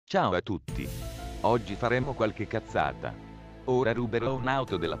Ciao a tutti. Oggi faremo qualche cazzata. Ora ruberò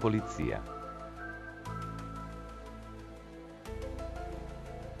un'auto della polizia.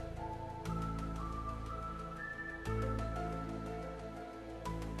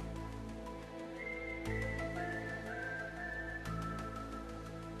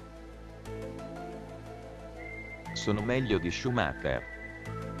 Sono meglio di Schumacher.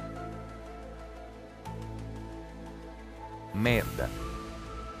 Merda.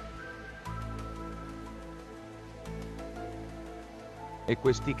 E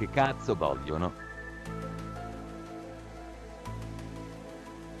questi che cazzo vogliono?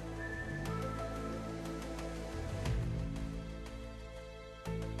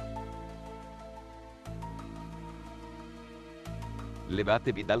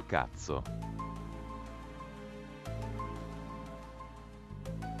 Levatevi dal cazzo.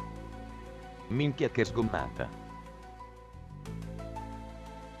 Minchia che sgommata.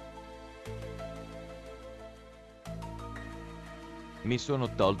 Mi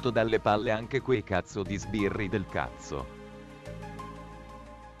sono tolto dalle palle anche quei cazzo di sbirri del cazzo.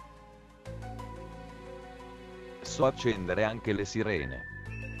 So accendere anche le sirene.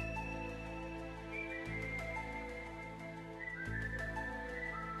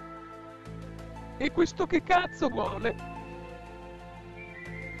 E questo che cazzo vuole?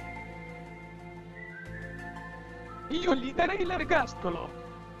 Io gli darei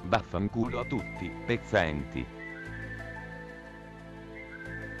l'ergastolo. Vaffanculo a tutti, pezzenti.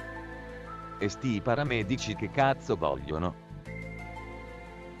 E sti paramedici che cazzo vogliono?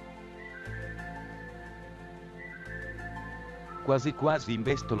 Quasi quasi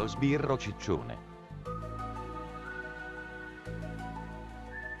investo lo sbirro ciccione.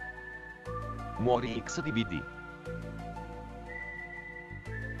 Muori XDVD.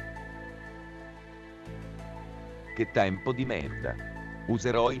 Che tempo di merda.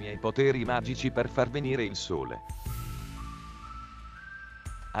 Userò i miei poteri magici per far venire il sole.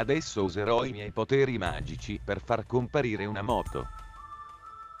 Adesso userò i miei poteri magici per far comparire una moto.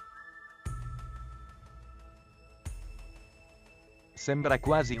 Sembra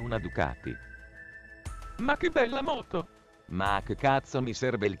quasi una Ducati. Ma che bella moto! Ma a che cazzo mi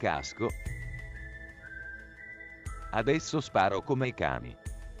serve il casco? Adesso sparo come i cani.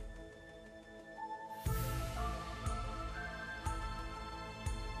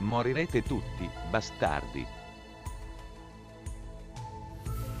 Morirete tutti, bastardi.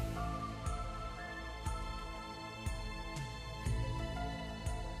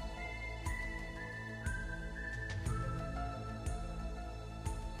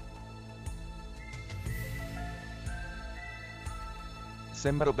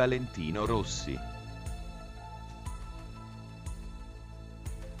 Sembro Valentino Rossi.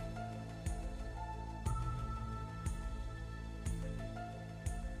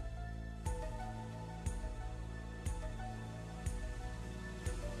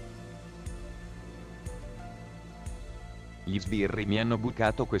 Gli sbirri mi hanno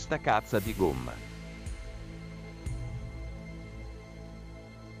bucato questa cazza di gomma.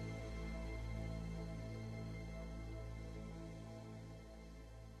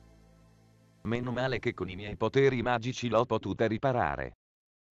 Meno male che con i miei poteri magici l'ho potuta riparare.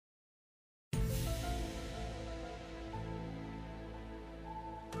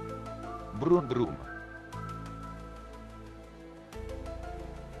 Brum brum.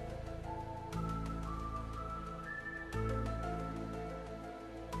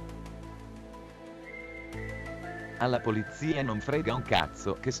 Alla polizia non frega un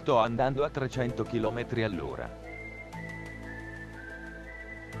cazzo che sto andando a 300 km all'ora.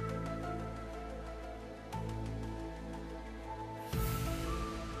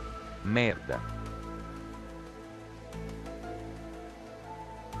 Merda.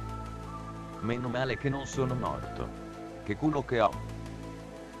 Meno male che non sono morto. Che culo che ho.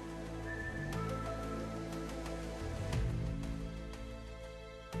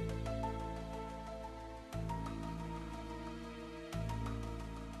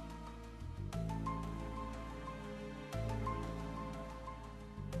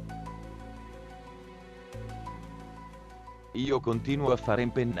 Io continuo a fare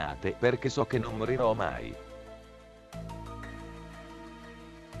impennate perché so che non morirò mai.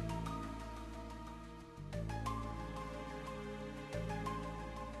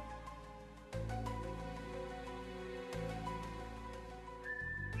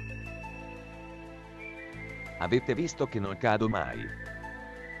 Avete visto che non cado mai?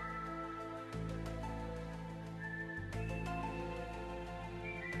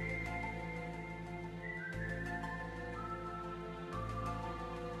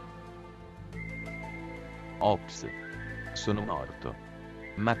 Ops. Sono morto.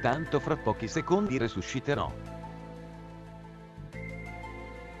 Ma tanto fra pochi secondi resusciterò.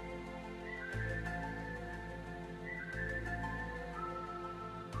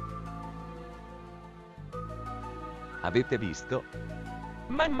 Avete visto?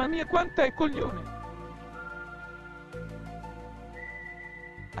 Mamma mia quanta è coglione!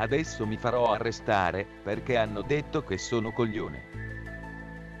 Adesso mi farò arrestare, perché hanno detto che sono coglione.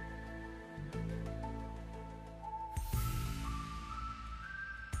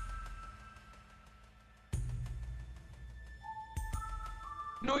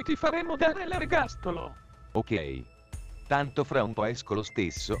 Noi ti faremo dare l'ergastolo! Ok. Tanto fra un po' esco lo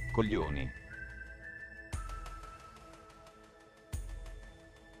stesso, coglioni.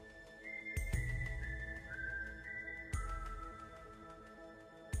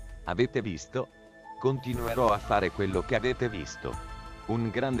 Avete visto? Continuerò a fare quello che avete visto. Un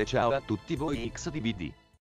grande ciao a tutti voi XDVD.